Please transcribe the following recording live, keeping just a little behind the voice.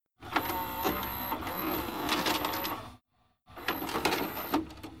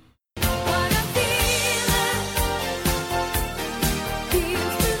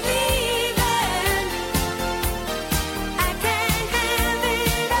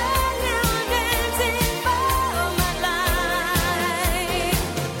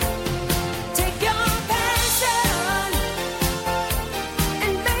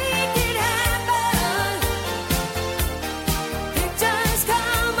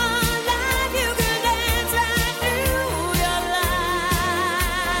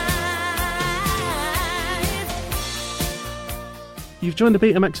You've joined the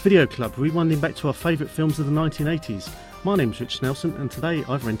Betamax Video Club, rewinding back to our favourite films of the 1980s. My name's Rich Nelson, and today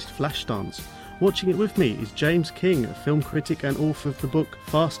I've rented Flashdance. Watching it with me is James King, a film critic and author of the book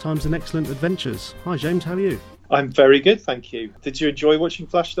Fast Times and Excellent Adventures. Hi James, how are you? I'm very good, thank you. Did you enjoy watching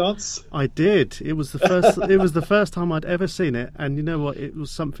Flashdance? I did. It was the first. It was the first time I'd ever seen it, and you know what? It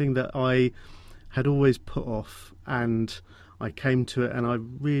was something that I had always put off, and I came to it, and I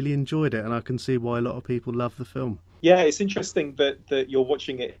really enjoyed it, and I can see why a lot of people love the film. Yeah, it's interesting that you're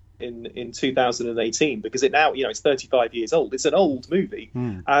watching it in 2018 because it now, it's 35 years old. It's an old movie,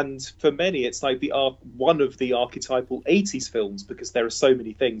 and for many, it's like one of the archetypal 80s films because there are so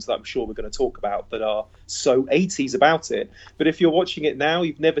many things that I'm sure we're going to talk about that are so 80s about it. But if you're watching it now,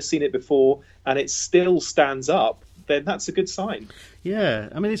 you've never seen it before, and it still stands up, then that's a good sign. Yeah,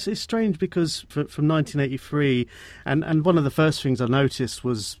 I mean, it's strange because from 1983, and one of the first things I noticed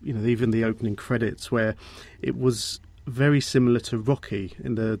was, even the opening credits where it was very similar to Rocky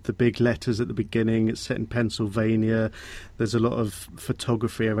in the big letters at the beginning. It's set in Pennsylvania. There's a lot of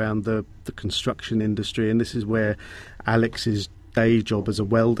photography around the construction industry, and this is where Alex's day job as a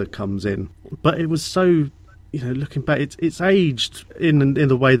welder comes in. But it was so... looking back, it's aged in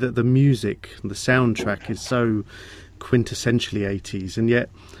the way that the music, the soundtrack is so quintessentially 80s, and yet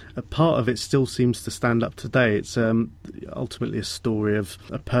a part of it still seems to stand up today. It's ultimately a story of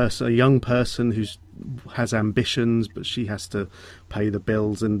a young person who has ambitions, but she has to pay the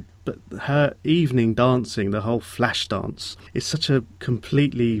bills. But her evening dancing, the whole flash dance, is such a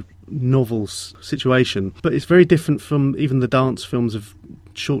completely novel situation. But it's very different from even the dance films of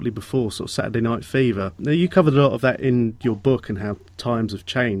shortly before, sort of Saturday Night Fever. Now, you covered a lot of that in your book and how times have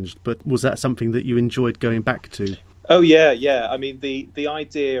changed, but was that something that you enjoyed going back to? Oh, yeah. I mean, the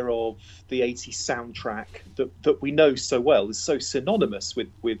idea of the 80s soundtrack that we know so well is so synonymous with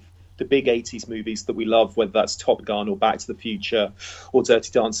the big 80s movies that we love, whether that's Top Gun or Back to the Future or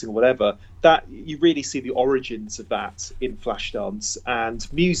Dirty Dancing or whatever, that you really see the origins of that in Flashdance,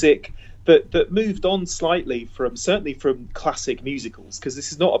 and music that moved on slightly certainly from classic musicals, because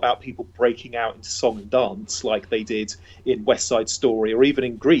this is not about people breaking out into song and dance like they did in West Side Story or even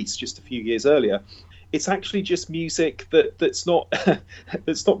in Grease just a few years earlier. It's actually just music that's not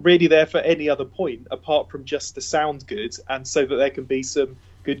that's not really there for any other point apart from just to sound good, and so that there can be some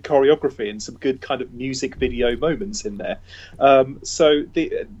good choreography and some good kind of music video moments in there. So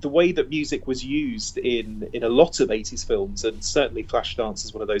the way that music was used in a lot of 80s films, and certainly Flashdance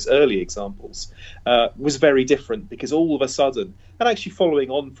is one of those early examples, was very different, because all of a sudden, and actually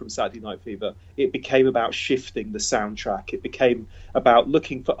following on from Saturday Night Fever, it became about shifting the soundtrack. It became about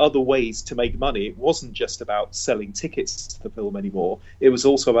looking for other ways to make money. It wasn't just about selling tickets to the film anymore. It was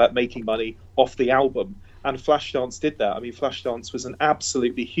also about making money off the album. And Flashdance did that. I mean, Flashdance was an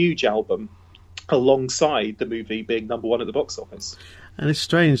absolutely huge album alongside the movie being number one at the box office. And it's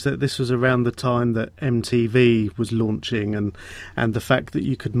strange that this was around the time that MTV was launching, and the fact that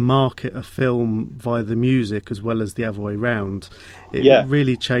you could market a film via the music as well as the other way round. It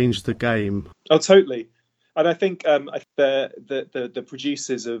really changed the game. Oh, totally. And I think the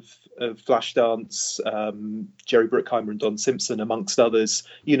producers of Flashdance, Jerry Bruckheimer and Don Simpson, amongst others,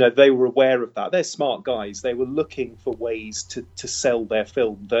 they were aware of that. They're smart guys. They were looking for ways to sell their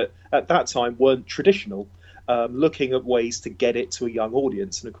film that at that time weren't traditional, looking at ways to get it to a young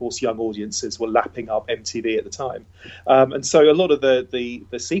audience. And of course, young audiences were lapping up MTV at the time. And so a lot of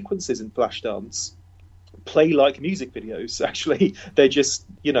the sequences in Flashdance play like music videos. Actually, they're just,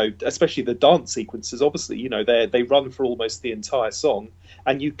 especially the dance sequences, obviously, they run for almost the entire song,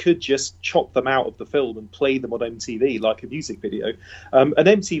 and you could just chop them out of the film and play them on MTV like a music video. And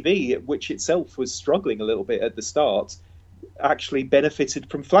MTV, which itself was struggling a little bit at the start, actually benefited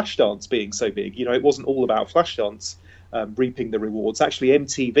from Flashdance being so big. It wasn't all about Flashdance reaping the rewards. Actually,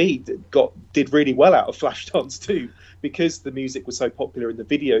 MTV did really well out of Flashdance too, because the music was so popular and the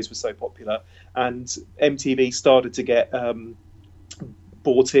videos were so popular, and MTV started to get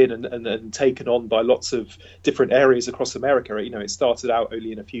bought in and taken on by lots of different areas across America. It started out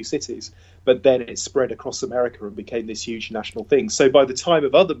only in a few cities, but then it spread across America and became this huge national thing. So by the time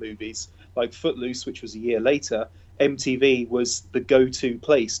of other movies like Footloose, which was a year later, MTV was the go-to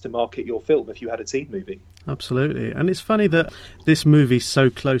place to market your film if you had a teen movie. Absolutely. And it's funny that this movie's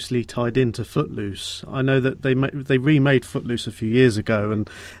so closely tied into Footloose. I know that they remade Footloose a few years ago, and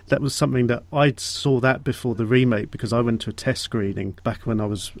that was something that I saw that before the remake because I went to a test screening back when I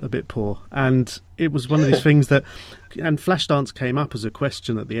was a bit poor. And it was one of these things that... And Flashdance came up as a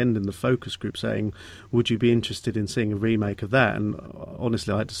question at the end in the focus group saying, would you be interested in seeing a remake of that? And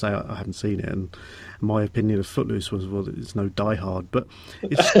honestly, I had to say I hadn't seen it. And my opinion of Footloose was, well, it's no Die Hard. But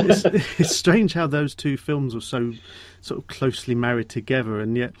it's strange how those two films films were so sort of closely married together,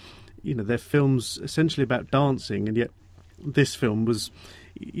 and yet, you know, they're films essentially about dancing, and yet this film was,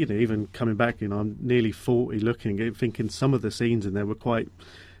 you know, even coming back, you know, I'm nearly 40 looking at it, thinking some of the scenes in there were quite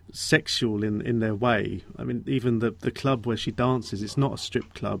sexual in their way. I mean, even the club where she dances, it's not a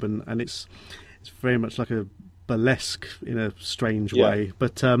strip club, and it's very much like a burlesque in a strange way.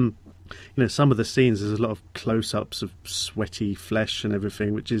 But you know, some of the scenes, there's a lot of close-ups of sweaty flesh and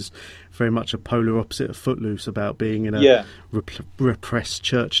everything, which is very much a polar opposite of Footloose, about being in a repressed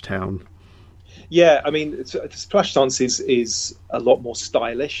church town. Yeah, I mean, Flashdance is a lot more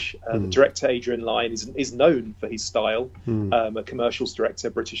stylish. The director, Adrian Lyne, is known for his style. A commercials director,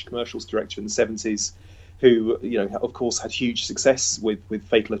 British commercials director in the 70s, who, you know, of course, had huge success with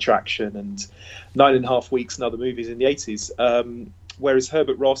Fatal Attraction and 9.5 Weeks and other movies in the 80s. Whereas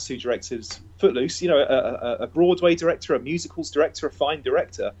Herbert Ross, who directed Footloose, you know, a Broadway director, a musicals director, a fine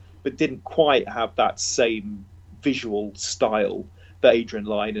director, but didn't quite have that same visual style that Adrian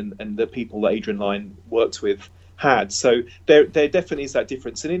Lyne and the people that Adrian Lyne worked with had. So there definitely is that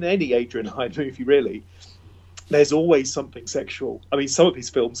difference. And in any Adrian Lyne movie, really, there's always something sexual. I mean, some of his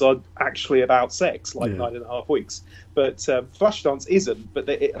films are actually about sex, like 9.5 Weeks. But Flashdance isn't. But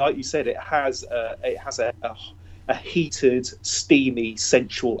like you said, it has a heated, steamy,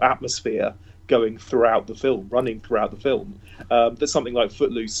 sensual atmosphere going throughout the film, running throughout the film, that something like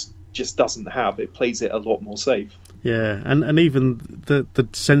Footloose just doesn't have. It plays it a lot more safe. Yeah, and even the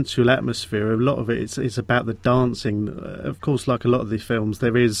sensual atmosphere, a lot of it is about the dancing. Of course, like a lot of these films,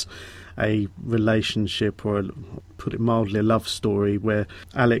 there is a relationship, or put it mildly, a love story, where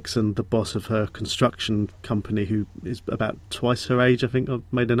Alex and the boss of her construction company, who is about twice her age, I think I've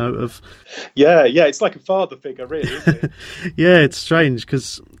made a note of. Yeah, it's like a father figure, really, isn't it? Yeah, it's strange,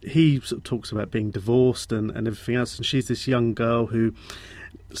 because he sort of talks about being divorced and everything else, and she's this young girl who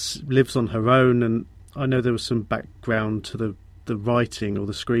lives on her own. And I know there was some background to the writing or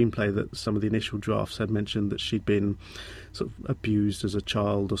the screenplay, that some of the initial drafts had mentioned that she'd been sort of abused as a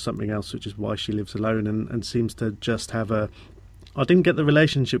child or something else, which is why she lives alone, and seems to just have I didn't get the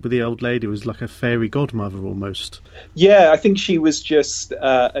relationship with the old lady. It was like a fairy godmother almost. Yeah, I think she was just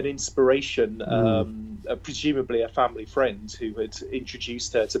an inspiration, presumably a family friend who had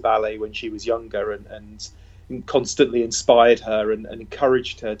introduced her to ballet when she was younger, and constantly inspired her and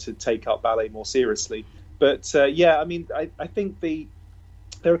encouraged her to take up ballet more seriously. But I mean, I think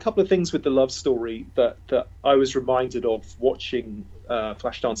there are a couple of things with the love story that I was reminded of watching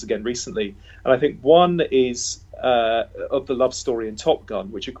Flashdance again recently. And I think one is of the love story in Top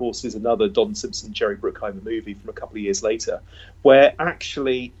Gun, which of course is another Don Simpson, Jerry Bruckheimer movie from a couple of years later, where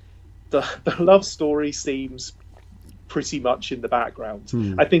actually the love story seems pretty much in the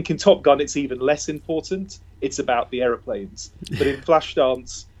background. I think in Top Gun it's even less important. It's about the aeroplanes. But in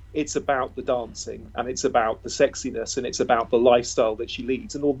Flashdance, it's about the dancing, and it's about the sexiness, and it's about the lifestyle that she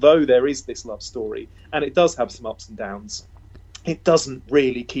leads. And although there is this love story, and it does have some ups and downs, it doesn't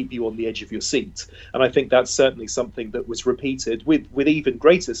really keep you on the edge of your seat. And I think that's certainly something that was repeated with even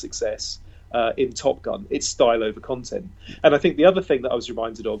greater success in Top Gun. It's style over content. And I think the other thing that I was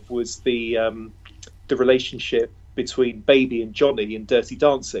reminded of was the relationship between Baby and Johnny in Dirty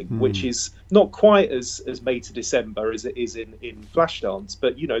Dancing, which is not quite as May to December as it is in Flashdance,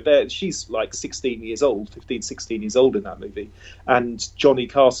 but you know, she's like 16 years old in that movie, and Johnny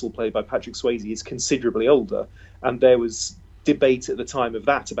Castle, played by Patrick Swayze, is considerably older, and there was debate at the time of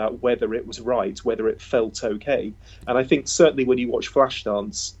that about whether it was right, whether it felt okay. And I think certainly when you watch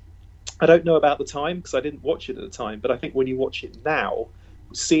Flashdance, I don't know about the time because I didn't watch it at the time, but I think when you watch it now,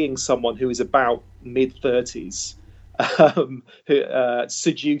 seeing someone who is about mid-30s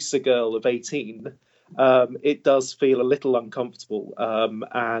seduce a girl of 18, it does feel a little uncomfortable,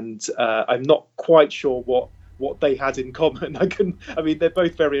 and I'm not quite sure what they had in common. I mean, they're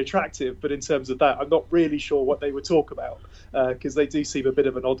both very attractive, but in terms of that, I'm not really sure what they would talk about, because they do seem a bit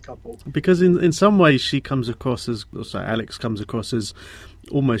of an odd couple. Because in some ways she comes across as, Alex comes across as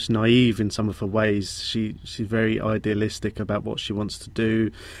almost naive in some of her ways. She's very idealistic about what she wants to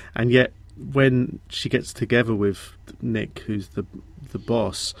do, and yet when she gets together with Nick, who's the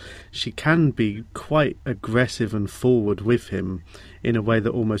boss, she can be quite aggressive and forward with him in a way that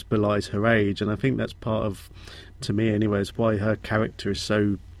almost belies her age. And I think that's part of, to me anyway, is why her character is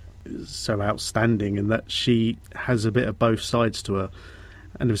so outstanding, and that she has a bit of both sides to her.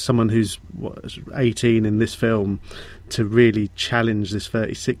 And as someone who's 18 in this film, to really challenge this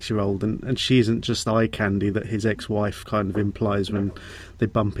 36-year-old, and she isn't just eye candy that his ex-wife kind of implies when they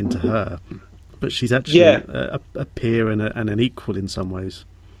bump into her, but she's actually a peer and an equal in some ways.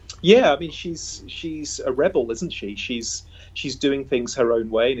 Yeah, I mean, she's a rebel, isn't she? She's doing things her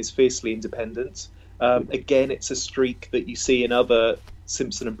own way and is fiercely independent. Again, it's a streak that you see in other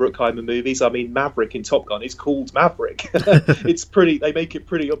Simpson and Bruckheimer movies. I mean, Maverick in Top Gun is called Maverick. They make it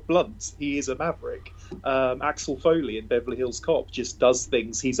pretty blunt. He is a maverick. Axel Foley in Beverly Hills Cop just does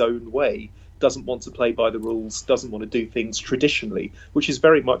things his own way, doesn't want to play by the rules, doesn't want to do things traditionally, which is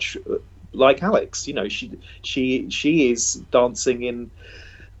very much like Alex. You know, she is dancing in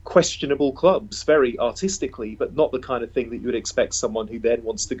questionable clubs very artistically, but not the kind of thing that you would expect someone who then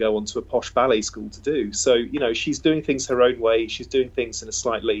wants to go onto a posh ballet school to do. So, you know, she's doing things her own way. She's doing things in a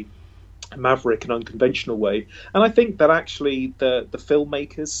slightly maverick and unconventional way. And I think that actually the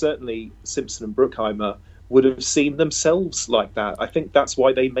filmmakers, certainly Simpson and Bruckheimer, would have seen themselves like that. I think that's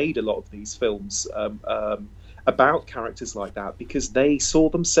why they made a lot of these films about characters like that, because they saw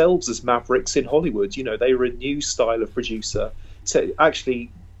themselves as mavericks in Hollywood. You know, they were a new style of producer, to actually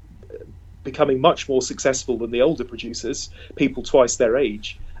becoming much more successful than the older producers, people twice their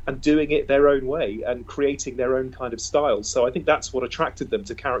age, and doing it their own way and creating their own kind of style. So I think that's what attracted them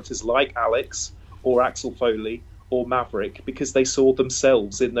to characters like Alex or Axel Foley or Maverick, because they saw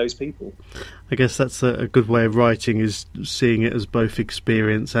themselves in those people. I guess that's a good way of writing, is seeing it as both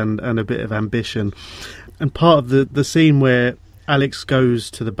experience and a bit of ambition. And part of the scene where Alex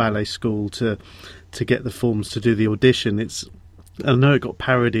goes to the ballet school to get the forms to do the audition, I know it got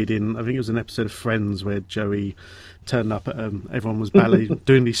parodied in, I think it was an episode of Friends where Joey turned up at everyone was ballet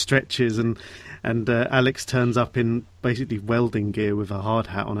doing these stretches, and Alex turns up in basically welding gear with a hard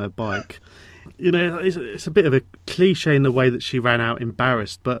hat on her bike. You know, it's a bit of a cliche in the way that she ran out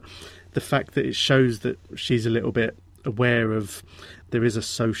embarrassed, but the fact that it shows that she's a little bit aware of, there is a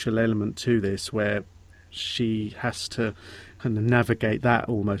social element to this where she has to kind of navigate that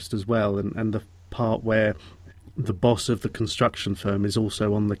almost as well, and the part where the boss of the construction firm is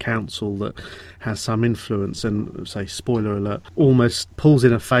also on the council that has some influence and, say, spoiler alert, almost pulls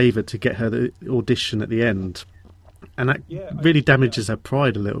in a favour to get her the audition at the end. And that really damages her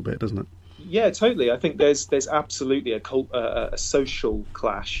pride a little bit, doesn't it? Yeah, totally. I think there's absolutely a social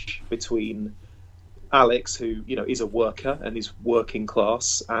clash between Alex, who, you know, is a worker and is working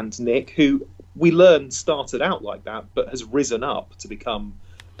class, and Nick, who we learn started out like that but has risen up to become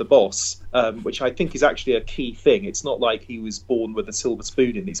the boss, which I think is actually a key thing. It's not like he was born with a silver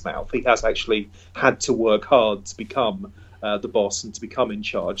spoon in his mouth. He has actually had to work hard to become the boss and to become in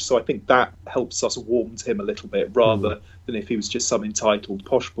charge. So I think that helps us warm to him a little bit, rather than if he was just some entitled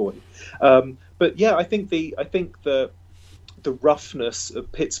posh boy. But yeah, I think the roughness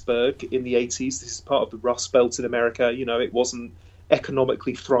of Pittsburgh in the 80s, this is part of the Rust Belt in America. You know, it wasn't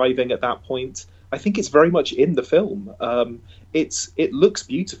economically thriving at that point. I think it's very much in the film. It looks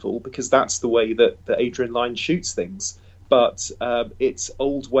beautiful because that's the way that Adrian Lyne shoots things. But it's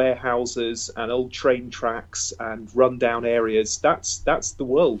old warehouses and old train tracks and rundown areas. That's the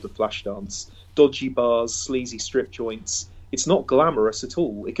world of Flashdance. Dodgy bars, sleazy strip joints. It's not glamorous at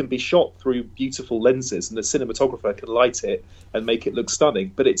all. It can be shot through beautiful lenses, and the cinematographer can light it and make it look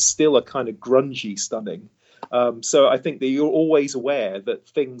stunning. But it's still a kind of grungy stunning. So I think that you're always aware that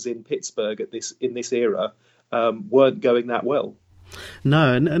things in Pittsburgh in this era weren't going that well.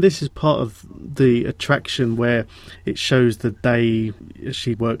 No, and this is part of the attraction, where it shows the day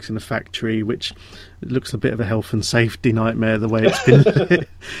she works in a factory, which looks a bit of a health and safety nightmare, the way it's been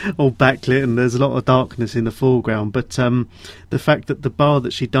all backlit, and there's a lot of darkness in the foreground. But the fact that the bar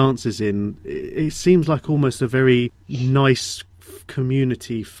that she dances in, it seems like almost a very nice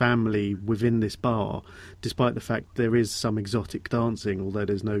community family within this bar, despite the fact there is some exotic dancing, although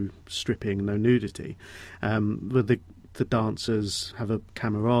there's no stripping, no nudity. But the dancers have a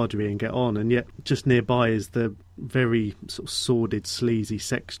camaraderie and get on, and yet just nearby is the very sort of sordid, sleazy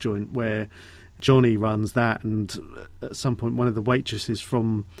sex joint where Johnny runs that, and at some point one of the waitresses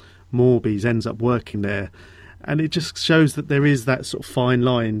from Morby's ends up working there. And it just shows that there is that sort of fine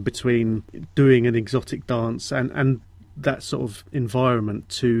line between doing an exotic dance and that sort of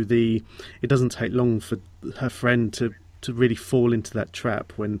environment it doesn't take long for her friend to really fall into that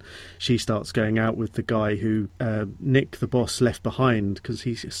trap when she starts going out with the guy who Nick, the boss, left behind, because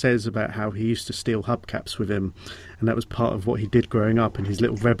he says about how he used to steal hubcaps with him, and that was part of what he did growing up in his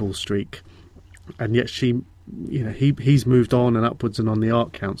little rebel streak. And yet he's moved on and upwards and on the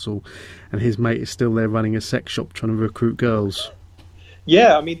art council, and his mate is still there running a sex shop trying to recruit girls.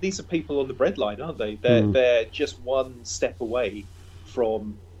 Yeah, I mean, these are people on the breadline, aren't they? They're just one step away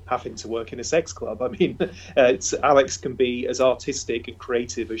from having to work in a sex club. I mean, Alex can be as artistic and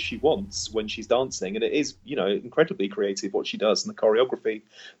creative as she wants when she's dancing, and it is, you know, incredibly creative what she does and the choreography.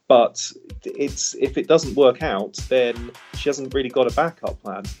 But if it doesn't work out, then she hasn't really got a backup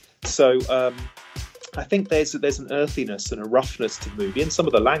plan. So I think there's an earthiness and a roughness to the movie, and some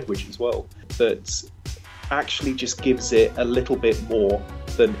of the language as well, that actually just gives it a little bit more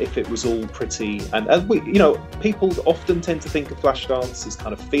than if it was all pretty. And we, people often tend to think of Flashdance as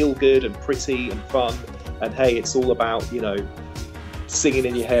kind of feel good and pretty and fun, and hey, it's all about singing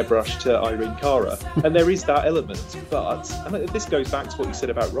in your hairbrush to Irene Cara, and there is that element. But and this goes back to what you said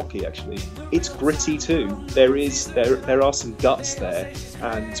about Rocky. Actually, it's gritty too. There are some guts there,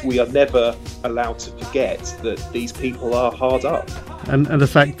 and we are never allowed to forget that these people are hard up. And the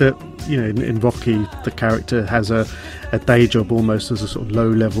fact that in Rocky the character has a day job almost as a sort of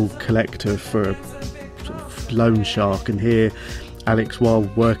low-level collector for a sort of loan shark, and here Alex, while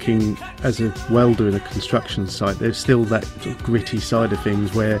working as a welder in a construction site, there's still that sort of gritty side of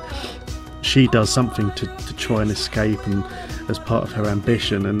things where she does something to try and escape, and as part of her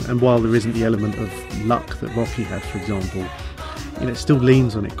ambition. And while there isn't the element of luck that Rocky had, for example, it still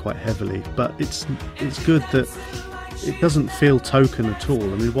leans on it quite heavily. But it's good that it doesn't feel token at all.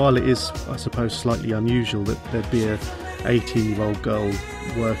 I mean, while it is, I suppose, slightly unusual that there'd be a 18-year-old girl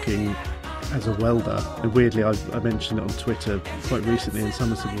working as a welder, and weirdly I mentioned it on Twitter quite recently, and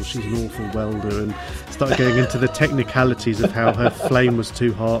someone said, well, she's an awful welder, and started going into the technicalities of how her flame was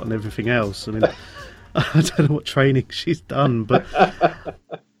too hot and everything else. I mean, I don't know what training she's done, but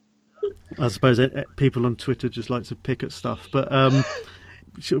I suppose people on Twitter just like to pick at stuff. But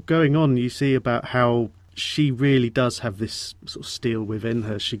sort of going on, you see about how she really does have this sort of steel within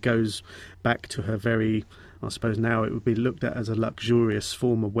her. She goes back to her very, I suppose now it would be looked at as a luxurious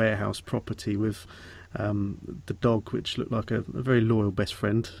former warehouse property with the dog, which looked like a very loyal best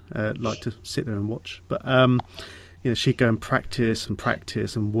friend, liked to sit there and watch. But she'd go and practice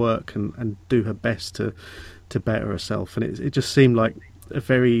and work and do her best to better herself. And it just seemed like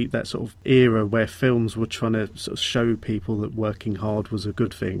that sort of era where films were trying to sort of show people that working hard was a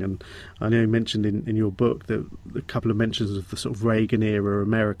good thing. And I know you mentioned in your book that a couple of mentions of the sort of Reagan era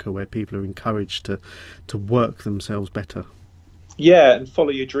America, where people are encouraged to work themselves better. Yeah, and follow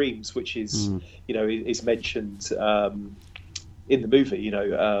your dreams, which is is mentioned in the movie,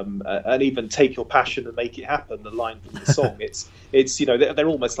 and even take your passion and make it happen. The line from the song, it's they're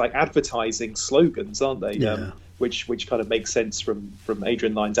almost like advertising slogans, aren't they? Yeah. Which kind of makes sense from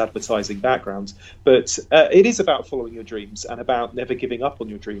Adrian Lyne's advertising background. But it is about following your dreams and about never giving up on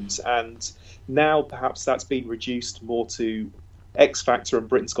your dreams. And now perhaps that's been reduced more to X Factor and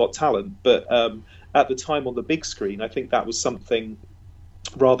Britain's Got Talent. But at the time on the big screen, I think that was something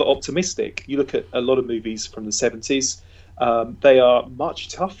rather optimistic. You look at a lot of movies from the 70s, they are much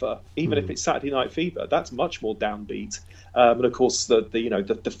tougher. Even if it's Saturday Night Fever, that's much more downbeat. And of course,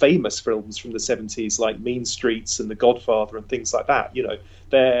 the famous films from the 70s like Mean Streets and The Godfather and things like that,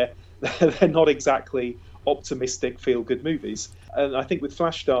 they're not exactly optimistic feel-good movies. And I think with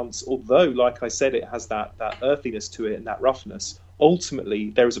Flashdance, although, like I said, it has that earthiness to it and that roughness, ultimately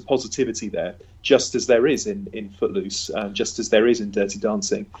there is a positivity there, just as there is in Footloose, just as there is in Dirty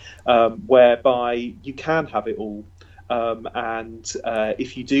Dancing, whereby you can have it all. And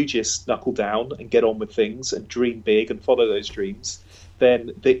if you do just knuckle down and get on with things and dream big and follow those dreams,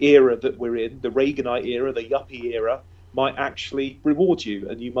 then the era that we're in, the Reaganite era, the yuppie era, might actually reward you,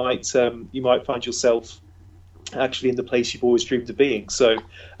 and you might find yourself actually in the place you've always dreamed of being. So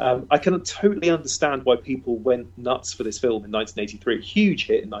I can totally understand why people went nuts for this film in 1983, a huge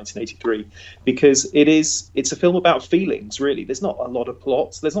hit in 1983, because it's a film about feelings, really. There's not a lot of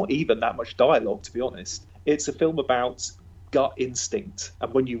plots. There's not even that much dialogue, to be honest. It's a film about gut instinct,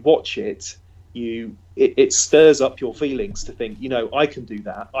 and when you watch it, it stirs up your feelings to think, I can do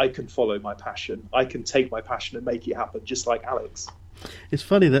that. I can follow my passion. I can take my passion and make it happen, just like Alex. It's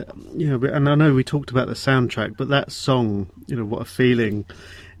funny that, and I know we talked about the soundtrack, but that song, What a Feeling,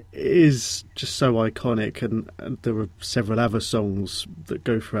 is just so iconic, and there were several other songs that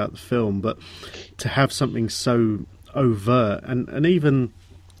go throughout the film, but to have something so overt, and even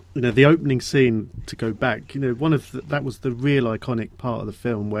the opening scene, to go back, that was the real iconic part of the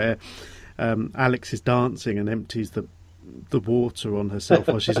film, where Alex is dancing and empties the water on herself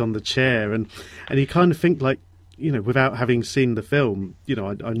while she's on the chair, and you kind of think like, without having seen the film,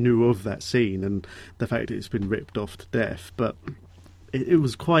 I knew of that scene and the fact that it's been ripped off to death, but it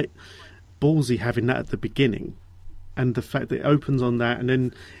was quite ballsy having that at the beginning, and the fact that it opens on that, and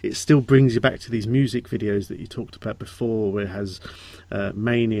then it still brings you back to these music videos that you talked about before, where it has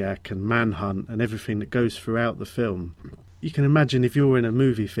Maniac and Manhunt and everything that goes throughout the film. You can imagine if you're in a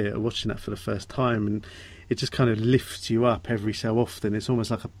movie theatre watching that for the first time, and it just kind of lifts you up every so often. It's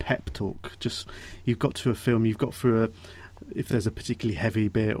almost like a pep talk. Just, you've got to a film, you've got through if there's a particularly heavy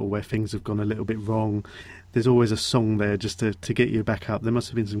bit or where things have gone a little bit wrong, there's always a song there just to get you back up. There must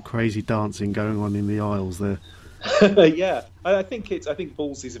have been some crazy dancing going on in the aisles there. Yeah, I think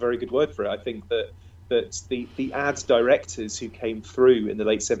ballsy is a very good word for it. I think that the ad directors who came through in the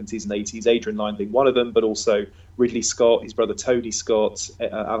late 70s and 80s, Adrian Lyne being one of them, but also Ridley Scott, his brother Tony Scott,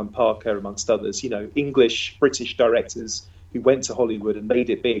 Alan Parker, amongst others, English, British directors who went to Hollywood and made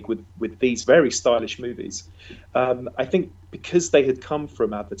it big with these very stylish movies. I think because they had come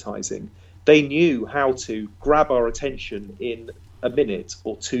from advertising, they knew how to grab our attention in a minute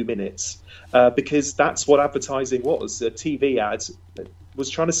or 2 minutes, because that's what advertising was. A TV ad was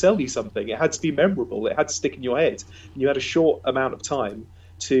trying to sell you something. It had to be memorable. It had to stick in your head. And you had a short amount of time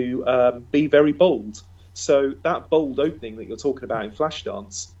to be very bold. So that bold opening that you're talking about in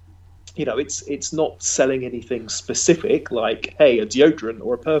Flashdance, it's not selling anything specific like, hey, a deodorant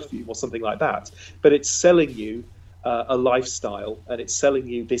or a perfume or something like that, but it's selling you a lifestyle, and it's selling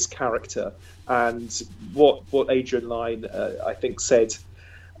you this character. And what Adrian Lyne, I think, said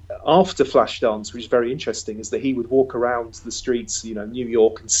after Flashdance, which is very interesting, is that he would walk around the streets, New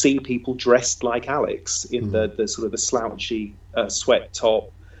York, and see people dressed like Alex in the sort of the slouchy sweat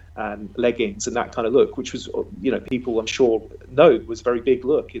top and leggings and that kind of look, which was, people I'm sure know was a very big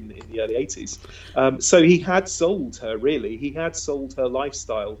look in the early 80s. So he had sold her, really. He had sold her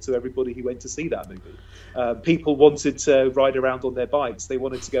lifestyle to everybody who went to see that movie. People wanted to ride around on their bikes. They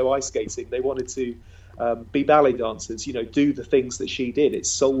wanted to go ice skating. They wanted to be ballet dancers, do the things that she did. It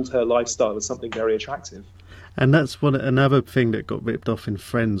sold her lifestyle as something very attractive. And that's another thing that got ripped off in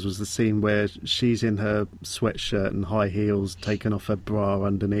Friends was the scene where she's in her sweatshirt and high heels, taking off her bra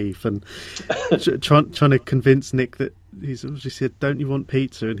underneath, and trying to convince Nick that she said, "Don't you want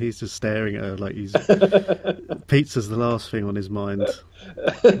pizza?" And he's just staring at her like pizza's the last thing on his mind.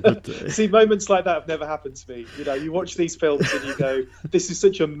 But, see, moments like that have never happened to me. You watch these films and you go, "This is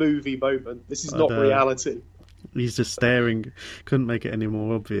such a movie moment. This is not reality." He's just staring. Couldn't make it any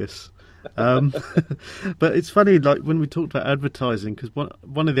more obvious. But it's funny, like when we talked about advertising, because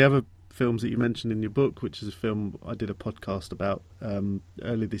one of the other films that you mentioned in your book, which is a film I did a podcast about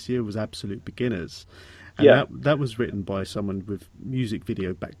earlier this year, was Absolute Beginners, and that was written by someone with music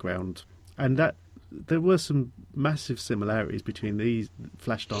video background, and that there were some massive similarities between these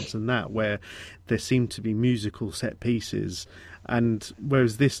Flashdance and that, where there seemed to be musical set pieces, and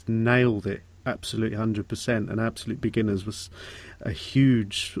whereas this nailed it absolutely 100%, and Absolute Beginners was a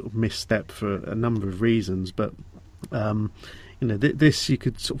huge sort of misstep for a number of reasons. But this you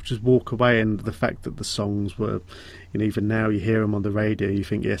could sort of just walk away, and the fact that the songs were, even now you hear them on the radio, you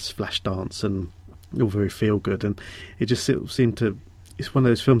think, yes, Flashdance, and all very feel good, and it just sort of seemed to. It's one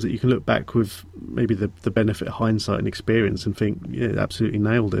of those films that you can look back with maybe the benefit of hindsight and experience and think, yeah, absolutely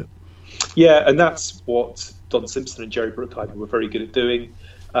nailed it. Yeah, and that's what Don Simpson and Jerry Bruckheimer were very good at doing.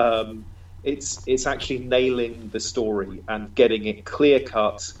 It's actually nailing the story and getting it clear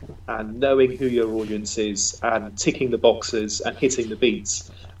cut and knowing who your audience is and ticking the boxes and hitting the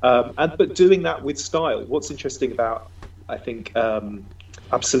beats, but doing that with style. What's interesting about, I think,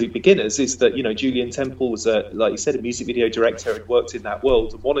 Absolute Beginners is that Julian Temple was like you said, a music video director, and worked in that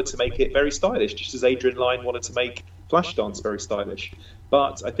world and wanted to make it very stylish, just as Adrian Lyne wanted to make Flashdance very stylish.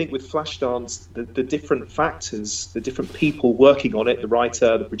 But I think with Flashdance, the different factors, the different people working on it, the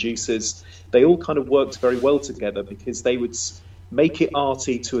writer, the producers, they all kind of worked very well together, because they would make it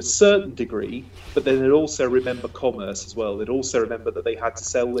arty to a certain degree, but then they'd also remember commerce as well. They'd also remember that they had to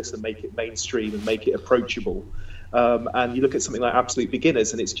sell this and make it mainstream and make it approachable. And you look at something like Absolute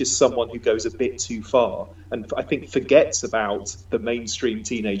Beginners, and it's just someone who goes a bit too far and I think forgets about the mainstream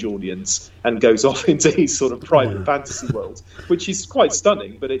teenage audience and goes off into his sort of private fantasy world, which is quite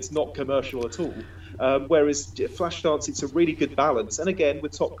stunning, but it's not commercial at all. Whereas Flashdance, it's a really good balance. And again,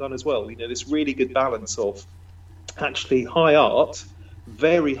 with Top Gun as well, this really good balance of actually high art,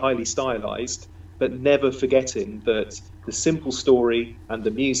 very highly stylized, but never forgetting that the simple story and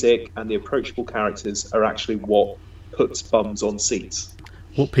the music and the approachable characters are actually what puts bums on seats.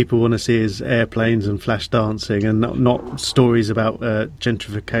 What people want to see is airplanes and flash dancing, and not stories about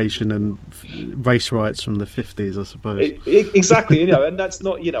gentrification and race riots from the 50s, I suppose. Exactly, and that's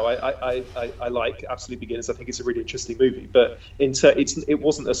not, I like Absolute Beginners. I think it's a really interesting movie, but it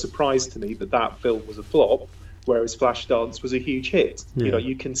wasn't a surprise to me that film was a flop, whereas Flashdance was a huge hit. Yeah.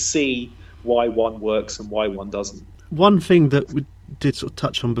 You can see why one works and why one doesn't. One thing that we did sort of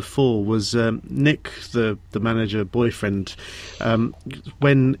touch on before was Nick, the manager boyfriend,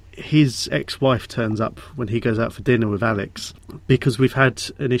 when his ex-wife turns up when he goes out for dinner with Alex, because we've had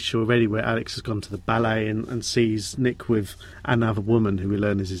an issue already where Alex has gone to the ballet and sees Nick with another woman who we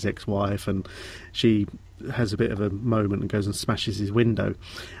learn is his ex-wife, and she has a bit of a moment and goes and smashes his window,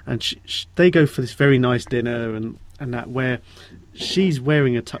 and they go for this very nice dinner and that, where she's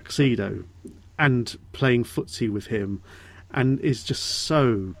wearing a tuxedo and playing footsie with him, and is just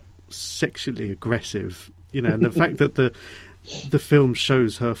so sexually aggressive, you know. And the fact that the film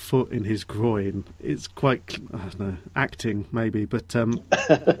shows her foot in his groin, it's quite, I don't know, acting maybe, but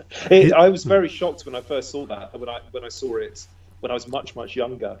I was very shocked when I first saw that, when I saw it when I was much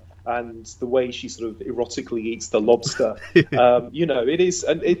younger, and the way she sort of erotically eats the lobster. You know, it is,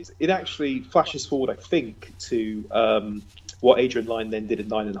 and it actually flashes forward, I think, to what Adrian Lyne then did in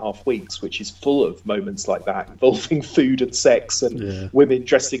 9.5 Weeks, which is full of moments like that, involving food and sex and women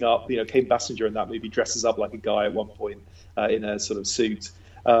dressing up. You know, Kim Basinger in that movie dresses up like a guy at one point in a sort of suit.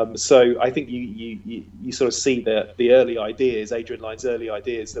 So I think you sort of see the early ideas, Adrian Lyne's early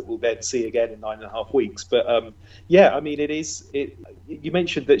ideas, that we'll then see again in 9.5 Weeks. But yeah, I mean, you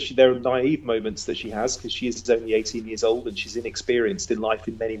mentioned that there are naive moments that she has, because she is only 18 years old and she's inexperienced in life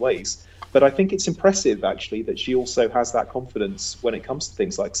in many ways. But I think it's impressive, actually, that she also has that confidence when it comes to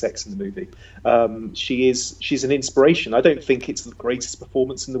things like sex in the movie. She's an inspiration. I don't think it's the greatest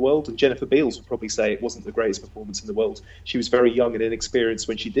performance in the world, and Jennifer Beals would probably say it wasn't the greatest performance in the world. She was very young and inexperienced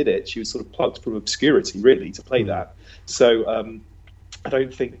when she did it. She was sort of plucked from obscurity, really, to play that. So I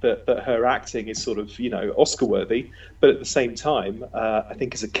don't think that her acting is sort of, you know, Oscar worthy, but at the same time, I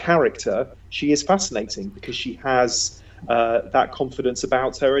think as a character, she is fascinating, because she has that confidence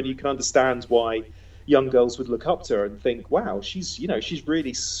about her, and you can understand why young girls would look up to her and think, wow, she's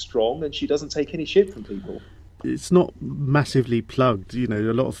really strong and she doesn't take any shit from people. It's not massively plugged, you know.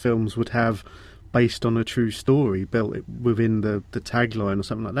 A lot of films would have based on a true story built within the tagline or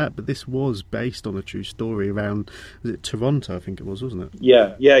something like that, but this was based on a true story around, was it Toronto, I think it was, wasn't it?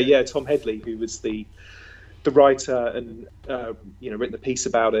 Yeah. Tom Headley, who was the writer and written a piece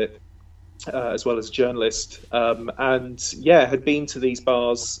about it, as well as a journalist, and had been to these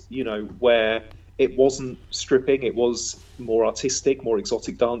bars, you know, where it wasn't stripping, it was more artistic, more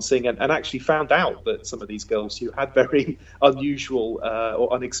exotic dancing, and actually found out that some of these girls who had very unusual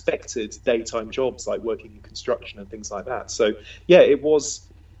or unexpected daytime jobs, like working in construction and things like that. So yeah, it was.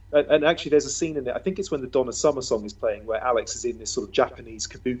 And actually, there's a scene in it, I think it's when the Donna Summer song is playing, where Alex is in this sort of Japanese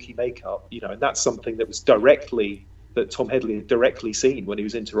kabuki makeup, you know, and that's something that was that Tom Headley had directly seen when he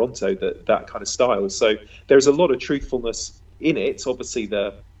was in Toronto, that kind of style. So there's a lot of truthfulness in it. Obviously,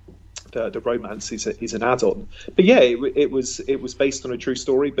 the romance is an add-on, but yeah, it was based on a true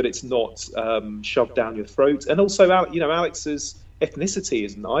story, but it's not shoved down your throat. And also, you know, Alex's ethnicity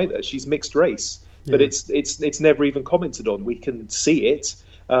isn't either. She's mixed race, but it's never even commented on. We can see it.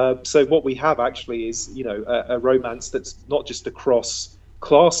 So what we have actually is, you know, a romance that's not just across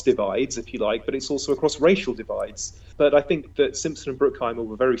class divides, if you like, but it's also across racial divides. But I think that Simpson and Bruckheimer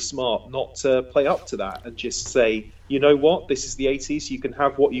were very smart not to play up to that and just say, you know what, this is the 80s, you can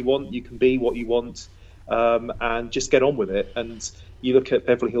have what you want, you can be what you want, and just get on with it. And you look at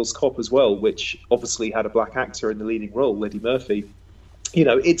Beverly Hills Cop as well, which obviously had a black actor in the leading role, Eddie Murphy. You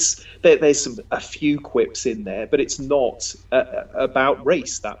know, there's a few quips in there, but it's not about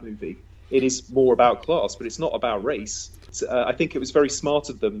race, that movie. It is more about class, but it's not about race. I think it was very smart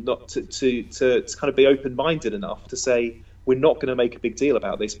of them not to kind of be open-minded enough to say, we're not going to make a big deal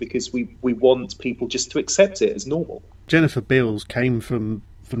about this, because we want people just to accept it as normal. Jennifer Beals came from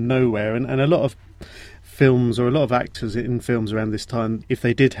nowhere, and a lot of films, or a lot of actors in films around this time, if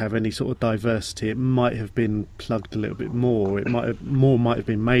they did have any sort of diversity, it might have been plugged a little bit more. Might have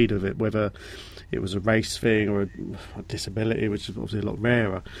been made of it, whether it was a race thing or a disability, which is obviously a lot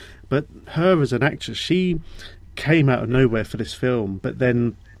rarer. But her as an actress, she came out of nowhere for this film, but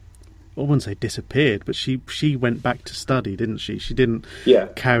then, I wouldn't say disappeared, but she went back to study, didn't she? She didn't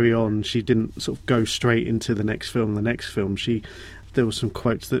carry on. She didn't sort of go straight into the next film. There were some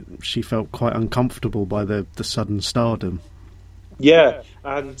quotes that she felt quite uncomfortable by the sudden stardom. Yeah,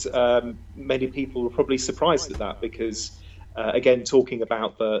 and many people were probably surprised at that, because again, talking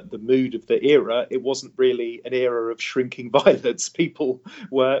about the mood of the era, it wasn't really an era of shrinking violets. People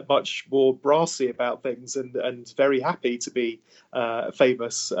were much more brassy about things and very happy to be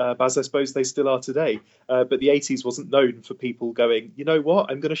famous, as I suppose they still are today. But the 80s wasn't known for people going, you know what,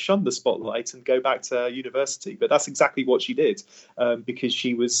 I'm going to shun the spotlight and go back to university. But that's exactly what she did, because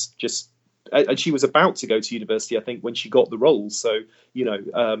she was and she was about to go to university, I think, when she got the role. So, you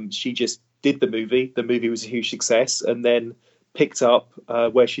know, she just did the movie. The movie was a huge success, and then picked up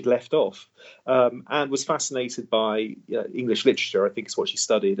where she'd left off, and was fascinated by English literature, I think is what she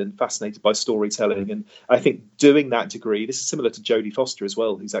studied, and fascinated by storytelling. And I think doing that degree, this is similar to Jodie Foster as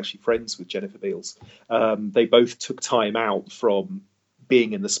well, who's actually friends with Jennifer Beals. They both took time out from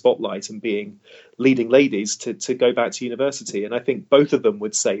being in the spotlight and being leading ladies to go back to university. And I think both of them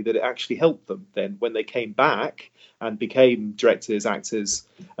would say that it actually helped them then when they came back and became directors, actors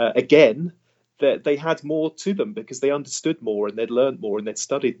again, that they had more to them because they understood more and they'd learned more and they'd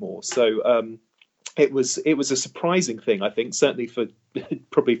studied more. So it was a surprising thing, I think, certainly for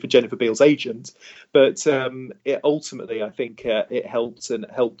probably for Jennifer Beals' agent, but it ultimately, I think, it helped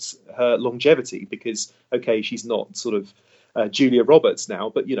her longevity because, okay, she's not sort of Julia Roberts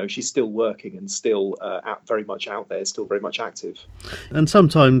now, but she's still working and still very much out there, still very much active. And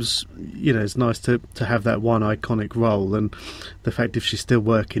sometimes it's nice to have that one iconic role, and the fact if she's still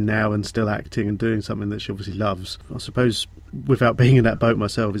working now and still acting and doing something that she obviously loves, I suppose without being in that boat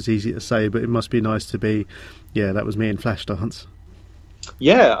myself, it's easy to say, but it must be nice to be, that was me in Flashdance.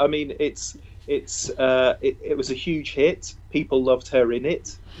 Yeah, I mean, it was a huge hit. People loved her in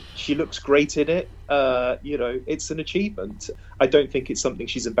it. She looks great in it. It's an achievement. I don't think it's something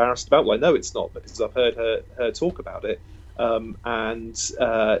she's embarrassed about. Well, I know it's not because I've heard her talk about it.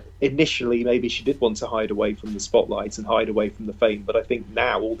 Initially, maybe she did want to hide away from the spotlight and hide away from the fame. But I think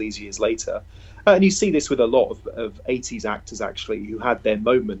now, all these years later, and you see this with a lot of 80s actors, actually, who had their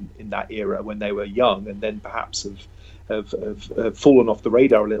moment in that era when they were young and then perhaps have fallen off the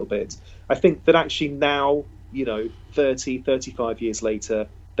radar a little bit. I think that actually now, 30, 35 years later,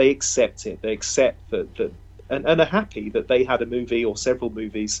 they accept it. They accept that and are happy that they had a movie or several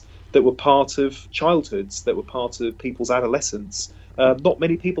movies that were part of childhoods, that were part of people's adolescence. Not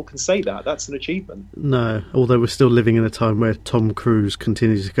many people can say that. That's an achievement. No, although we're still living in a time where Tom Cruise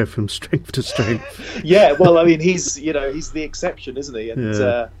continues to go from strength to strength. Yeah, well, I mean, he's the exception, isn't he? And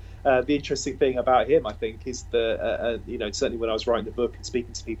the interesting thing about him, I think, is certainly when I was writing the book and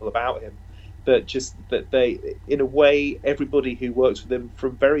speaking to people about him, that they, in a way, everybody who works with him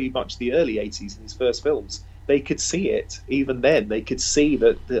from very much the early 80s in his first films, they could see it. Even then, they could see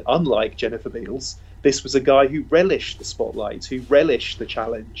that unlike Jennifer Beals, this was a guy who relished the spotlight, who relished the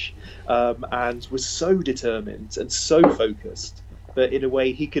challenge, and was so determined and so focused that in a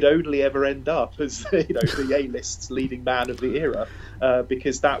way he could only ever end up as the A-list leading man of the era,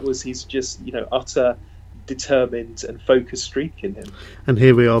 because that was his just utter determined and focused streak in him. And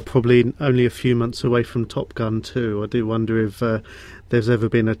here we are, probably only a few months away from Top Gun 2. I do wonder if there's ever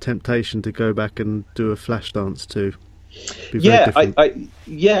been a temptation to go back and do a Flashdance 2.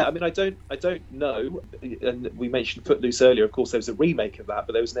 I don't know. And we mentioned Footloose earlier. Of course, there was a remake of that,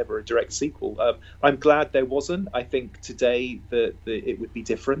 but there was never a direct sequel. I'm glad there wasn't. I think today it would be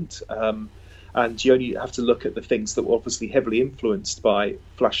different. And you only have to look at the things that were obviously heavily influenced by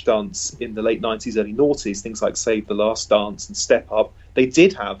Flashdance in the late 90s, early noughties, things like Save the Last Dance and Step Up. They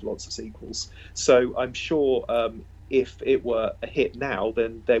did have lots of sequels. So I'm sure if it were a hit now,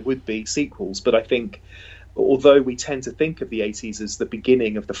 then there would be sequels. But I think, although we tend to think of the 80s as the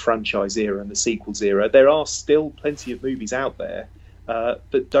beginning of the franchise era and the sequels era, there are still plenty of movies out there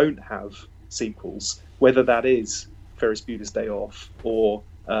that don't have sequels, whether that is Ferris Bueller's Day Off or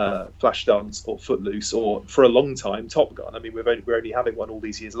Flashdance or Footloose, or for a long time Top Gun. I mean, we're only having one all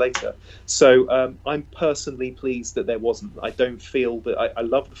these years later. So I'm personally pleased that there wasn't. I don't feel that I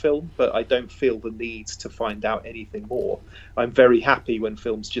love the film, but I don't feel the need to find out anything more. I'm very happy when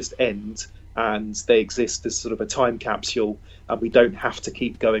films just end and they exist as sort of a time capsule and we don't have to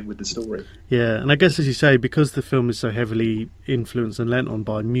keep going with the story. Yeah, and I guess, as you say, because the film is so heavily influenced and lent on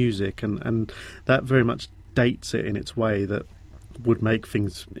by music, and that very much dates it in its way that would make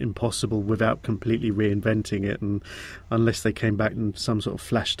things impossible without completely reinventing it, and unless they came back in some sort of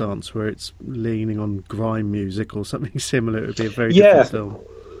Flashdance where it's leaning on grime music or something similar, it would be a very different film.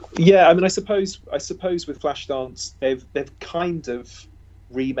 Yeah, I mean, I suppose with Flashdance they've kind of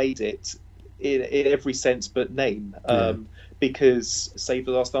remade it in every sense but name, because Save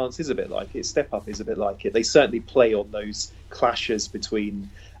the Last Dance is a bit like it, Step Up is a bit like it. They certainly play on those clashes between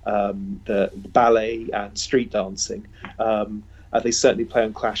the ballet and street dancing. They certainly play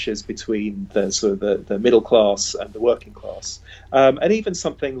on clashes between the middle class and the working class, and even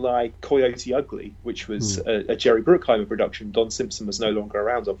something like Coyote Ugly, which was a Jerry Bruckheimer production. Don Simpson was no longer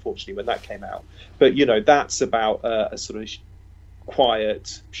around, unfortunately, when that came out. But that's about a sort of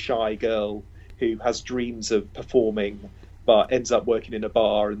quiet, shy girl who has dreams of performing, but ends up working in a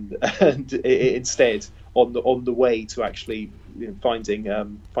bar and instead on the way to actually finding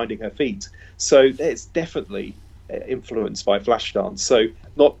her feet. So it's definitely influenced by Flashdance. So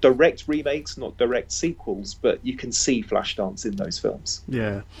not direct remakes, not direct sequels, but you can see Flashdance in those films.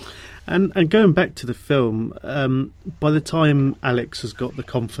 Yeah. And going back to the film, by the time Alex has got the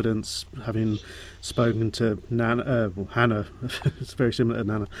confidence, having spoken to Hannah, it's very similar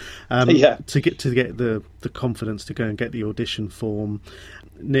to Nana, to get the confidence to go and get the audition form.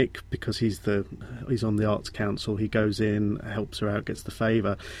 Nick, because he's on the Arts Council, he goes in, helps her out, gets the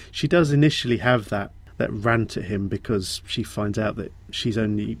favour. She does initially have that rant at him because she finds out that she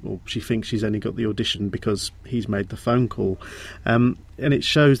thinks she's only got the audition because he's made the phone call, and it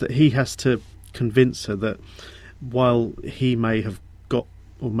shows that he has to convince her that while he may have got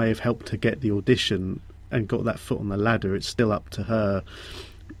or may have helped her get the audition and got that foot on the ladder, it's still up to her,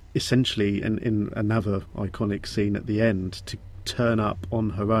 essentially, in another iconic scene at the end, to turn up on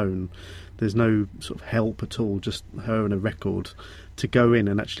her own. There's no sort of help at all, just her and a record, to go in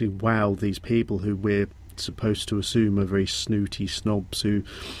and actually wow these people who we're supposed to assume are very snooty snobs who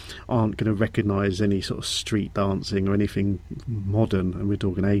aren't going to recognise any sort of street dancing or anything modern, and we're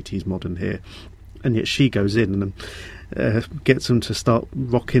talking 80s modern here. And yet she goes in and gets them to start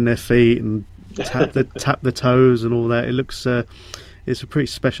rocking their feet and tap the toes and all that. It looks it's a pretty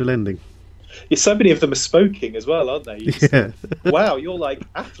special ending. Yeah, so many of them are smoking as well, aren't they? Yeah. Wow, you're like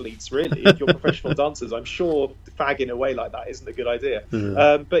athletes, really. You're professional dancers. I'm sure fagging away like that isn't a good idea.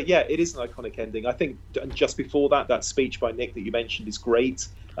 Yeah. But yeah, it is an iconic ending. I think just before that speech by Nick that you mentioned is great.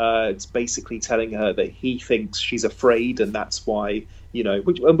 It's basically telling her that he thinks she's afraid, and that's why,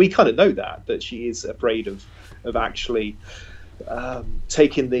 and we kind of know that she is afraid of actually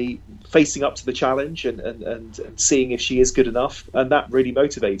facing up to the challenge and seeing if she is good enough, and that really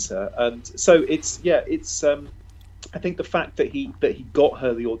motivates her. And so it's I think the fact that he got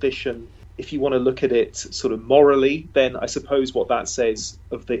her the audition, if you want to look at it sort of morally, then I suppose what that says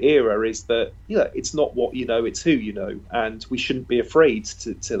of the era is that it's not what you know, it's who you know, and we shouldn't be afraid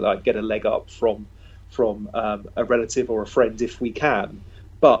to like get a leg up from a relative or a friend if we can.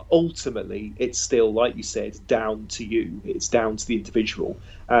 But ultimately, it's still, like you said, down to you. It's down to the individual.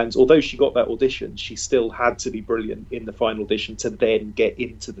 And although she got that audition, she still had to be brilliant in the final audition to then get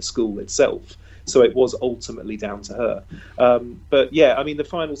into the school itself. So it was ultimately down to her. But yeah, I mean, the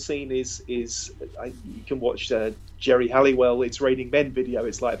final scene is you can watch Jerry Halliwell, It's Raining Men video.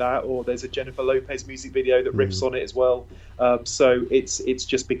 It's like that, or there's a Jennifer Lopez music video that riffs on it as well. So it's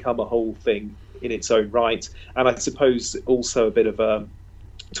just become a whole thing in its own right. And I suppose also a bit of a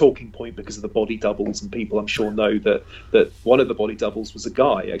talking point because of the body doubles, and people I'm sure know that one of the body doubles was a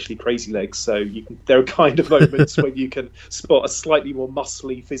guy, actually, Crazy Legs. So there are kind of moments when you can spot a slightly more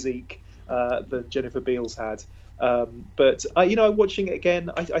muscly physique than Jennifer Beals had. But watching it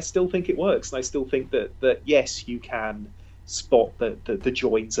again, I still think it works, and I still think that yes, you can spot the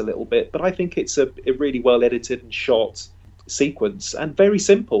joins a little bit, but I think it's a really well edited and shot sequence, and very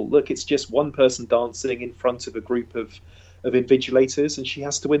simple. Look, it's just one person dancing in front of a group of invigilators, and she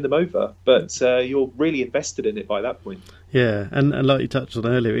has to win them over, but you're really invested in it by that point. Yeah, and like you touched on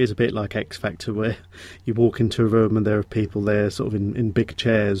earlier, it is a bit like X Factor, where you walk into a room and there are people there sort of in big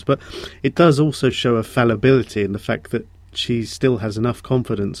chairs, but it does also show a fallibility in the fact that she still has enough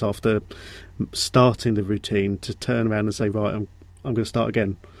confidence after starting the routine to turn around and say, right, I'm going to start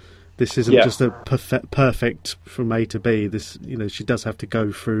again. This isn't just a perfect from A to B. This, she does have to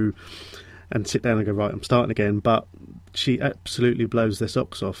go through and sit down and go, right, I'm starting again. But she absolutely blows their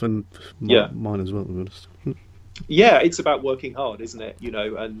socks off, and mine as well, to be honest. Yeah, it's about working hard, isn't it?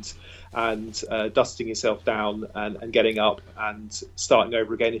 And dusting yourself down and getting up and starting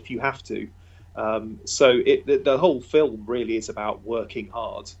over again if you have to. So the whole film really is about working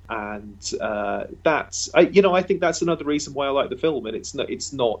hard, and I think that's another reason why I like the film. And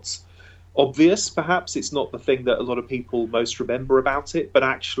it's not obvious, perhaps it's not the thing that a lot of people most remember about it, but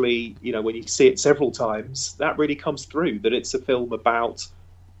actually, when you see it several times, that really comes through, that it's a film about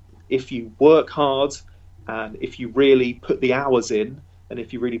if you work hard and if you really put the hours in and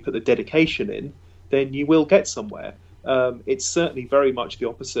if you really put the dedication in, then you will get somewhere. It's certainly very much the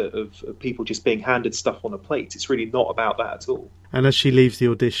opposite of people just being handed stuff on a plate. It's really not about that at all. And as she leaves the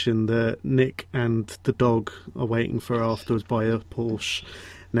audition, Nick and the dog are waiting for her afterwards by a Porsche.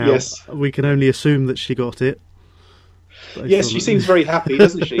 Now, yes, we can only assume that she got it. Yes, she seems very happy,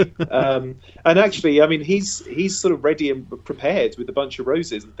 doesn't she? And actually, I mean, he's sort of ready and prepared with a bunch of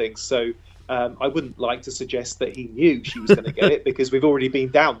roses and things. So I wouldn't like to suggest that he knew she was going to get it, because we've already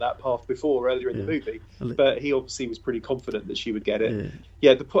been down that path before earlier in the movie. But he obviously was pretty confident that she would get it.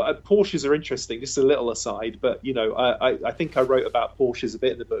 Yeah, the Porsches are interesting. Just a little aside, but I think I wrote about Porsches a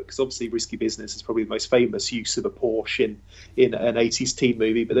bit in the book, because obviously Risky Business is probably the most famous use of a Porsche in an 80s teen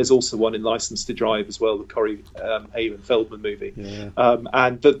movie, but there's also one in License to Drive as well, the Corey Haim Feldman movie.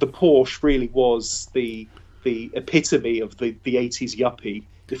 And the Porsche really was the epitome of the 80s yuppie.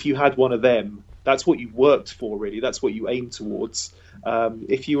 if you had one of them, that's what you worked for, really. That's what you aimed towards.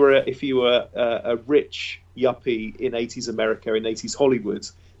 If you were a rich yuppie in 80s America, in 80s Hollywood,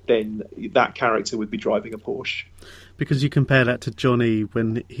 then that character would be driving a Porsche. Because you compare that to Johnny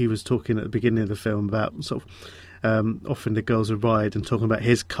when he was talking at the beginning of the film about sort of offering the girls a ride and talking about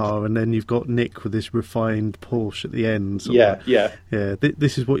his car, and then you've got Nick with this refined Porsche at the end. Yeah.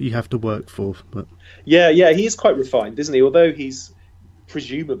 This is what you have to work for. But yeah, he is quite refined, isn't he? Although he's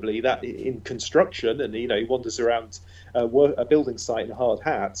presumably that in construction, and he wanders around a building site in a hard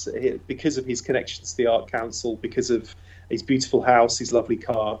hat because of his connections to the Art Council, because of his beautiful house, his lovely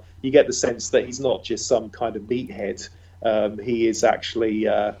car. You get the sense that he's not just some kind of meathead. He is actually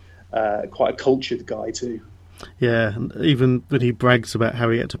quite a cultured guy too. Yeah, and even when he brags about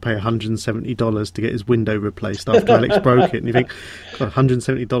how he had to pay $170 to get his window replaced after Alex broke it, and you think, God,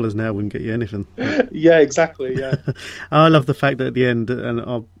 $170 now wouldn't get you anything. Yeah, exactly, yeah. I love the fact that at the end, and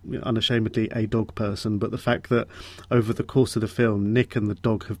I'm unashamedly a dog person, but the fact that over the course of the film, Nick and the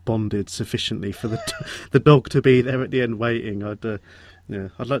dog have bonded sufficiently for the dog to be there at the end waiting.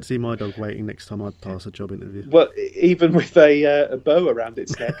 I'd like to see my dog waiting next time I pass a job interview. Well, even with a bow around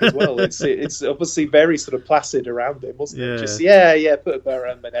its neck as well. It's obviously very sort of placid around him, wasn't it? Just put a bow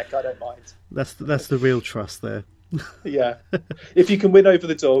around my neck, I don't mind. That's the real trust there. Yeah. If you can win over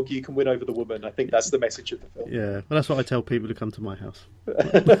the dog, you can win over the woman. I think that's the message of the film. Yeah, well, that's what I tell people who come to my house.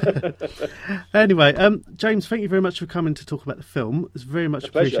 Anyway, James, thank you very much for coming to talk about the film. It's very much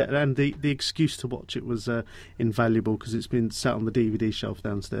appreciated, and the excuse to watch it was invaluable because it's been sat on the DVD shelf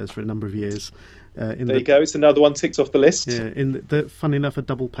downstairs for a number of years. There you go. It's another one ticked off the list. Yeah, funny enough, a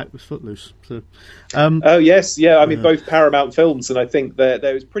double pack with Footloose. So, oh yes, yeah. I mean, both Paramount films, and I think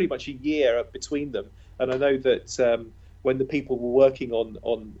there was pretty much a year between them. And I know that when the people were working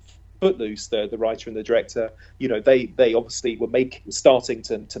on Footloose, the writer and the director, they obviously were starting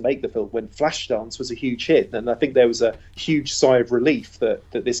to make the film when Flashdance was a huge hit, and I think there was a huge sigh of relief that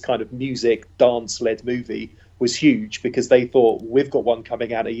this kind of music dance-led movie was huge, because they thought, we've got one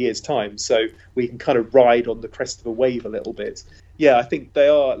coming out in a year's time, so we can kind of ride on the crest of a wave a little bit. Yeah, I think they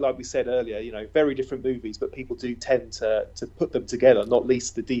are, like we said earlier, very different movies, but people do tend to put them together, not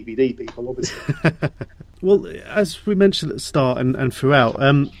least the DVD people, obviously. Well, as we mentioned at the start and throughout,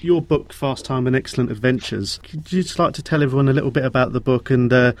 your book, Fast Time and Excellent Adventures, could you just like to tell everyone a little bit about the book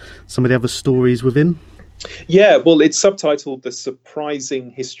and some of the other stories within? Yeah, well, it's subtitled The Surprising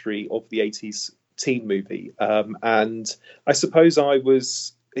History of the 80s Teen Movie. And I suppose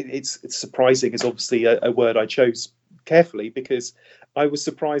it's surprising is obviously a word I chose carefully, because I was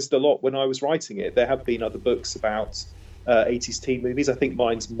surprised a lot when I was writing it. There have been other books about 80s teen movies. I think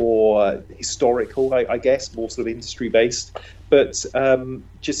mine's more historical, I guess, more sort of industry based, but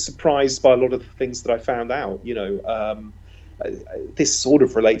just surprised by a lot of the things that I found out. This sort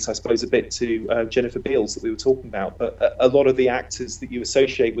of relates, I suppose, a bit to Jennifer Beals that we were talking about, but a lot of the actors that you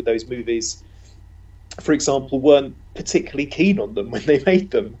associate with those movies, for example, weren't particularly keen on them when they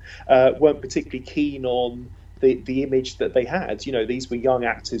made them, weren't particularly keen on the image that they had. These were young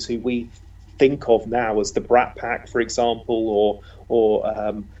actors who we think of now as the Brat Pack, for example,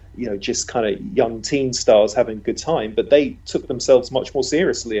 or just kind of young teen stars having a good time, but they took themselves much more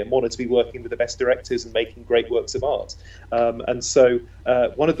seriously and wanted to be working with the best directors and making great works of art. And so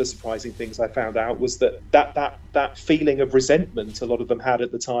one of the surprising things I found out was that feeling of resentment a lot of them had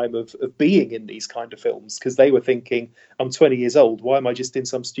at the time of being in these kind of films, because they were thinking, I'm 20 years old, why am I just in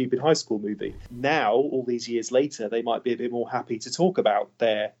some stupid high school movie? Now, all these years later, they might be a bit more happy to talk about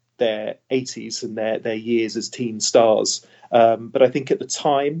their 80s and their years as teen stars. But I think at the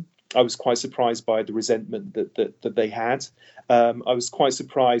time, I was quite surprised by the resentment that they had. I was quite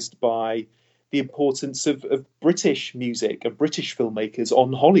surprised by the importance of British music and British filmmakers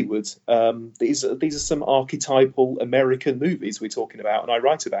on Hollywood. These are some archetypal American movies we're talking about and I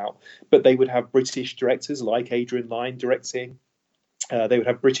write about, but they would have British directors like Adrian Lyne directing. They would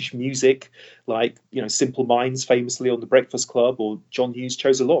have British music like, Simple Minds famously on The Breakfast Club, or John Hughes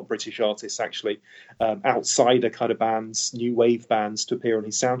chose a lot of British artists, actually, outsider kind of bands, new wave bands to appear on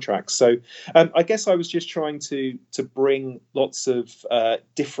his soundtracks. So I guess I was just trying to bring lots of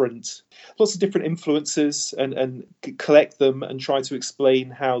different influences and collect them and try to explain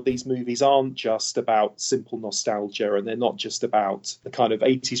how these movies aren't just about simple nostalgia, and they're not just about the kind of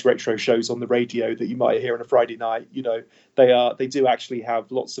 80s retro shows on the radio that you might hear on a Friday night. They do actually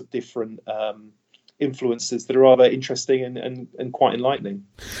have lots of different influences that are rather interesting and quite enlightening.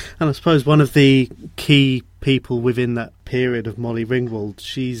 And I suppose one of the key people within that period of Molly Ringwald,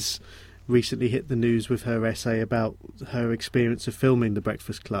 she's recently hit the news with her essay about her experience of filming The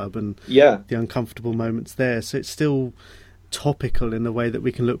Breakfast Club and the uncomfortable moments there. So it's still topical in the way that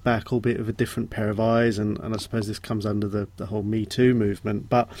we can look back, albeit with a different pair of eyes, and I suppose this comes under the whole Me Too movement.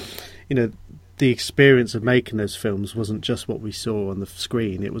 But, you know, the experience of making those films wasn't just what we saw on the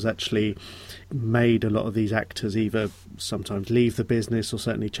screen. It was actually made a lot of these actors either sometimes leave the business or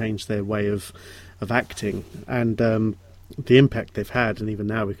certainly change their way of acting. And the impact they've had, and even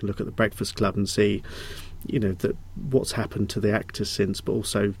now we can look at The Breakfast Club and see, you know, that what's happened to the actors since, but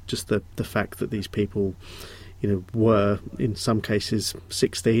also just the fact that these people, you know, were in some cases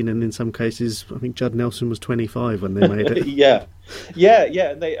 16, and in some cases, I think Judd Nelson was 25 when they made it. yeah,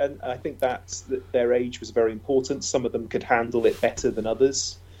 and I think that their age was very important. Some of them could handle it better than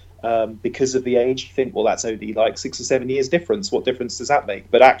others because of the age. You think, well, that's only like 6 or 7 years difference. What difference does that make?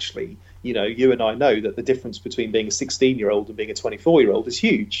 But actually, you know, you and I know that the difference between being a 16-year-old and being a 24-year-old is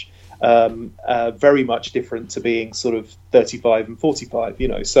huge. Very much different to being sort of 35 and 45. You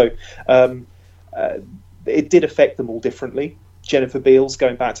know, so. It did affect them all differently. Jennifer Beals,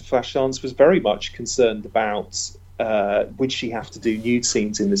 going back to Flashdance, was very much concerned about would she have to do nude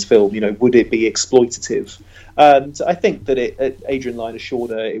scenes in this film? You know, would it be exploitative? And I think that Adrian Lyne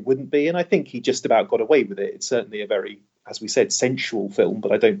assured her it wouldn't be, and I think he just about got away with it. It's certainly a very, as we said, sensual film,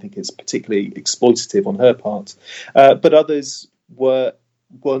 but I don't think it's particularly exploitative on her part. But others weren't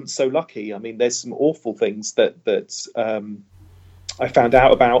so lucky. I mean, there's some awful things that I found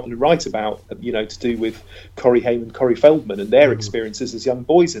out about and write about, you know, to do with Corey Haim and Corey Feldman and their experiences as young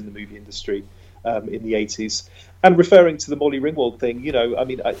boys in the movie industry in the 80s. And referring to the Molly Ringwald thing, you know, I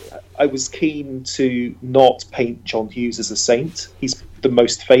mean, I was keen to not paint John Hughes as a saint. He's the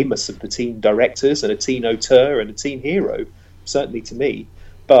most famous of the teen directors and a teen auteur and a teen hero, certainly to me.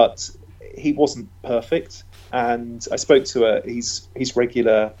 But he wasn't perfect. And I spoke to his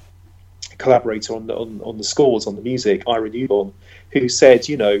regular collaborator on the scores, on the music, Ira Newborn, who said,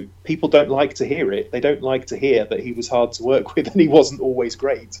 you know, people don't like to hear it. They don't like to hear that he was hard to work with and he wasn't always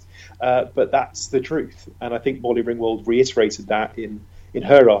great. But that's the truth. And I think Molly Ringwald reiterated that in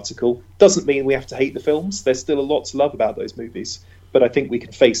her article. Doesn't mean we have to hate the films. There's still a lot to love about those movies. But I think we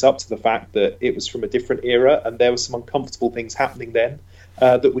can face up to the fact that it was from a different era and there were some uncomfortable things happening then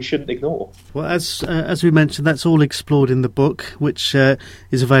that we shouldn't ignore. Well, as we mentioned, that's all explored in the book, which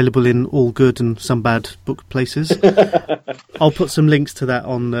is available in all good and some bad book places. I'll put some links to that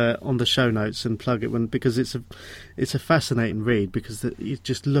on the show notes and plug it because it's a fascinating read, because you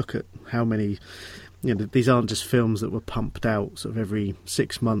just look at how many. You know, these aren't just films that were pumped out sort of every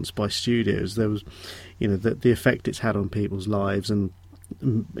 6 months by studios. There was, you know, the effect it's had on people's lives, and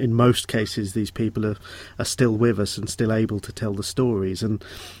in most cases these people are still with us and still able to tell the stories. And,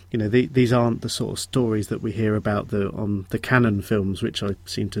 you know, these aren't the sort of stories that we hear about on the Cannon films, which I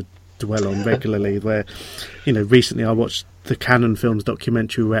seem to dwell on regularly, where, you know, recently I watched the Cannon Films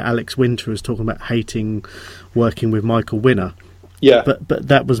documentary where Alex Winter was talking about hating working with Michael Winner. Yeah, but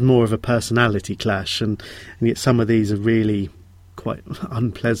that was more of a personality clash, and yet some of these are really quite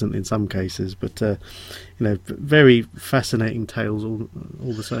unpleasant in some cases. But you know, very fascinating tales all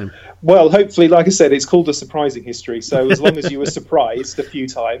the same. Well, hopefully, like I said, it's called A Surprising History. So as long as you were surprised a few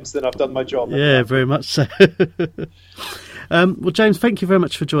times, then I've done my job. Yeah, very much so. Well, James, thank you very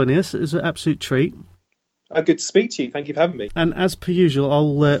much for joining us. It was an absolute treat. Good to speak to you. Thank you for having me. And as per usual,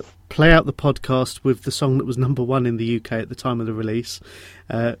 I'll play out the podcast with the song that was number one in the UK at the time of the release,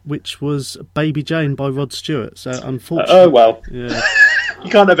 which was Baby Jane by Rod Stewart. So unfortunately... oh, well. Yeah. You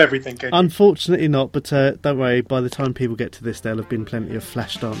can't have everything, can you? Unfortunately not, but don't worry, by the time people get to this, there'll have been plenty of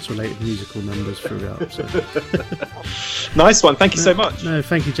Flashdance-related musical numbers throughout. So. Nice one. Thank you so much. No,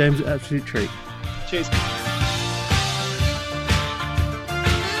 thank you, James. Absolute treat. Cheers.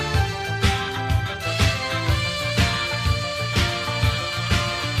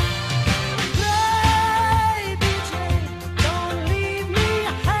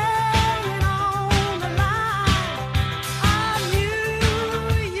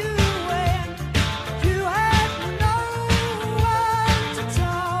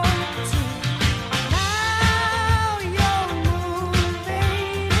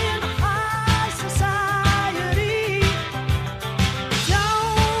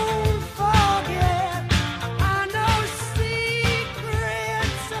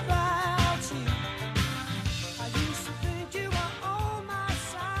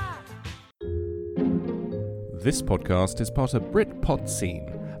 This podcast is part of Britpod Scene,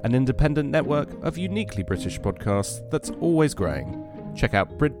 an independent network of uniquely British podcasts that's always growing. Check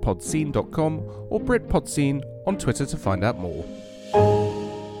out BritpodScene.com or Britpod Scene on Twitter to find out more.